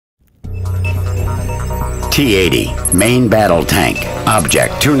T-80, main battle tank,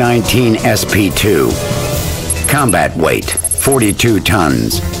 object 219 SP2. Combat weight, 42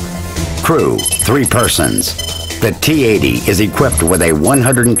 tons. Crew, 3 persons. The T-80 is equipped with a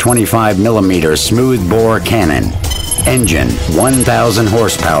 125mm smooth-bore cannon. Engine, 1,000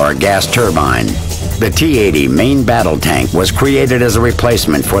 horsepower gas turbine. The T-80 main battle tank was created as a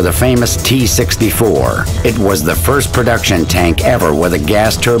replacement for the famous T-64. It was the first production tank ever with a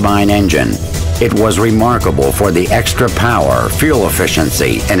gas turbine engine. It was remarkable for the extra power, fuel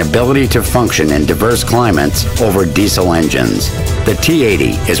efficiency, and ability to function in diverse climates over diesel engines. The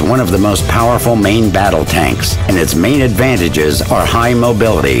T-80 is one of the most powerful main battle tanks, and its main advantages are high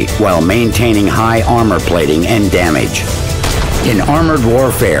mobility while maintaining high armor plating and damage. In armored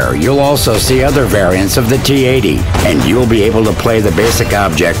warfare, you'll also see other variants of the T-80, and you'll be able to play the basic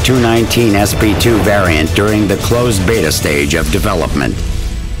Object 219 SP2 variant during the closed beta stage of development.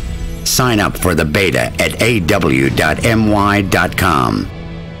 Sign up for the beta at aw.my.com.